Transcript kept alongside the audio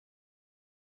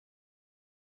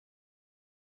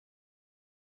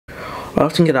I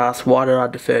often get asked, why did I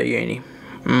defer uni?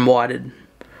 And why did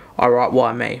I write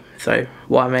Why Me? So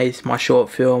Why Me is my short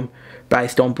film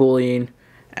based on bullying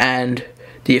and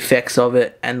the effects of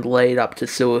it and lead up to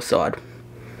suicide.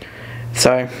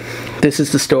 So this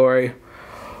is the story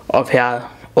of how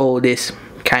all this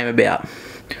came about.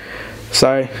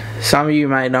 So some of you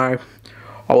may know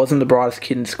I wasn't the brightest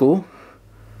kid in school.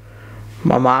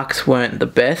 My marks weren't the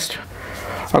best.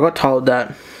 I got told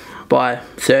that by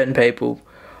certain people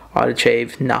I'd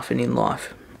achieve nothing in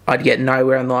life. I'd get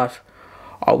nowhere in life.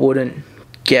 I wouldn't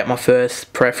get my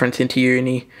first preference into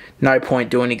uni. No point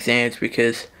doing exams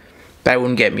because they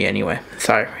wouldn't get me anywhere.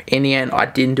 So in the end I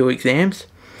didn't do exams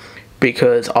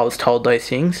because I was told those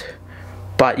things.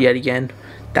 But yet again,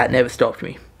 that never stopped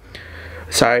me.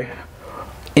 So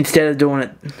instead of doing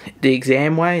it the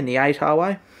exam way and the ATAR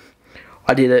way,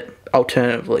 I did it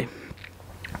alternatively.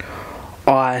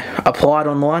 I applied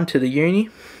online to the uni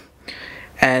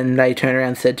and they turned around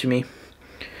and said to me,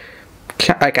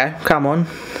 okay, come on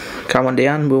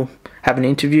down, we'll have an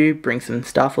interview, bring some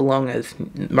stuff along as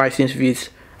most interviews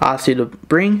ask you to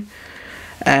bring.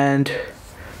 And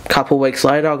a couple of weeks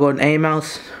later I got an email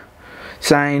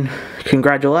saying,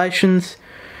 congratulations,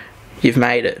 you've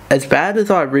made it. As bad as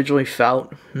I originally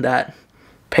felt that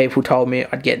people told me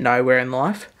I'd get nowhere in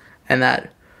life and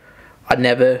that I'd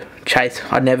never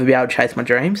be able to chase my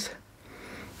dreams,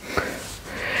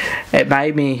 it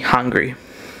made me hungry.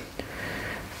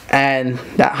 And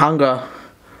that hunger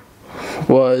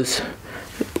was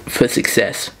for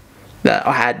success that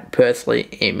I had personally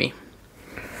in me.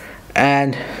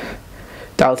 And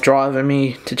that was driving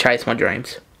me to chase my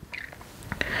dreams.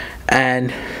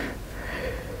 And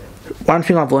one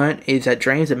thing I've learned is that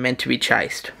dreams are meant to be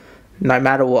chased, no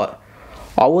matter what.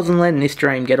 I wasn't letting this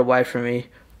dream get away from me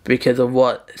because of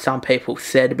what some people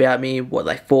said about me, what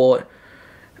they thought,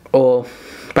 or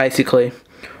basically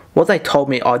what they told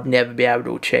me I'd never be able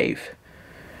to achieve,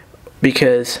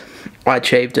 because I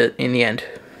achieved it in the end.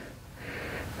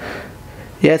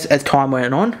 Yes, as time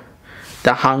went on,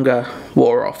 the hunger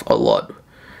wore off a lot.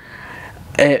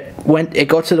 It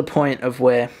got to the point of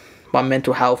where my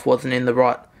mental health wasn't in the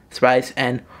right space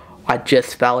and I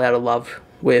just fell out of love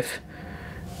with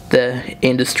the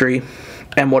industry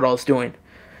and what I was doing.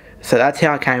 So that's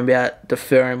how I came about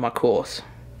deferring my course,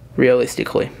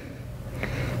 realistically.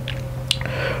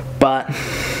 But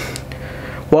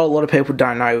what a lot of people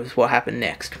don't know is what happened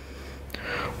next.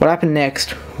 What happened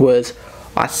next was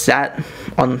I sat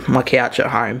on my couch at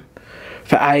home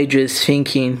for ages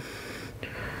thinking,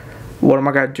 what am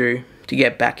I going to do to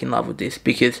get back in love with this?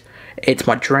 Because it's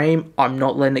my dream. I'm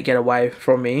not letting it get away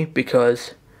from me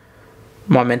because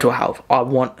my mental health. I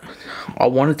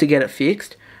wanted to get it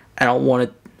fixed and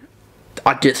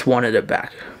I just wanted it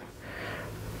back.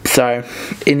 So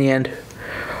in the end,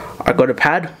 I got a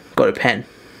pad, got a pen,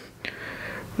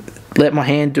 let my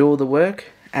hand do all the work,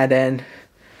 and then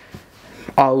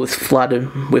I was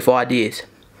flooded with ideas.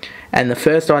 And the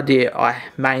first idea I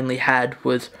mainly had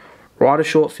was write a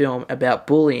short film about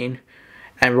bullying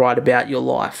and write about your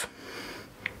life.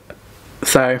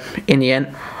 So in the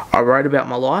end, I wrote about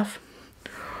my life.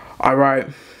 I wrote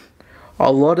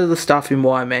a lot of the stuff in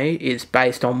Why Me is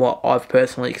based on what I've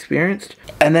personally experienced.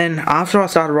 And then after I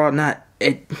started writing that,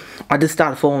 I just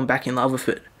started falling back in love with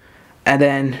it. And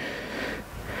then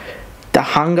the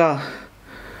hunger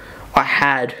I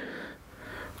had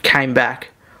came back.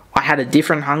 I had a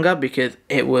different hunger because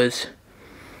it was,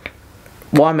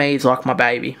 Why Me is like my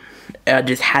baby. I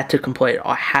just had to complete it.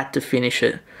 I had to finish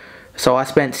it. So I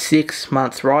spent 6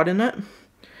 months writing it,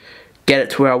 get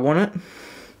it to where I want it,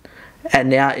 and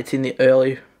now it's in the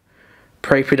early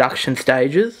pre-production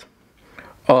stages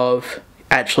of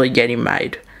actually getting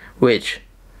made, which,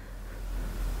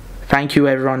 thank you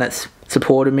everyone that's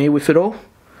supported me with it all,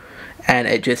 and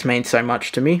it just means so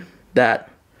much to me that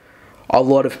a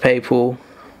lot of people,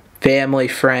 family,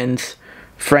 friends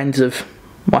of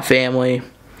my family,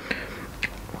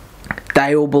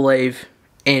 they all believe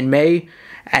in me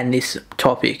and this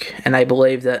topic, and they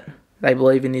believe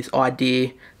in this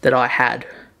idea that I had.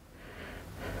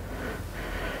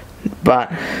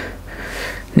 But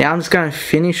now I'm just going to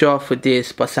finish off with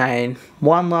this by saying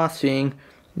one last thing,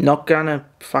 not going to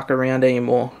fuck around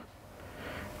anymore.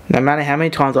 No matter how many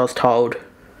times I was told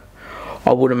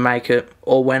I wouldn't make it,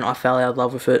 or when I fell out of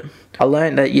love with it, I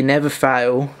learned that you never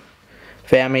fail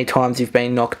for how many times you've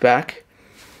been knocked back.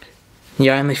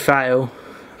 You only fail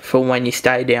for when you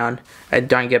stay down and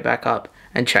don't get back up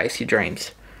and chase your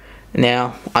dreams.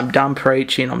 Now, I'm done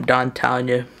preaching, I'm done telling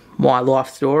you my life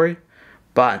story,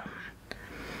 but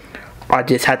I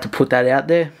just had to put that out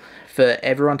there for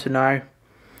everyone to know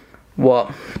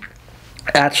what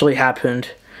actually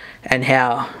happened, and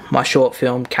how my short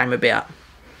film came about.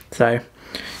 So,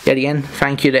 yet again,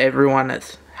 thank you to everyone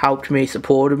that's helped me,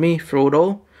 supported me through it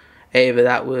all. Either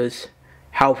that was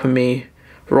helping me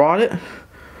write it,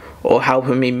 or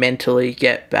helping me mentally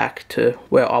get back to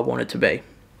where I wanted to be.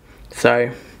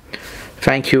 So,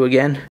 thank you again.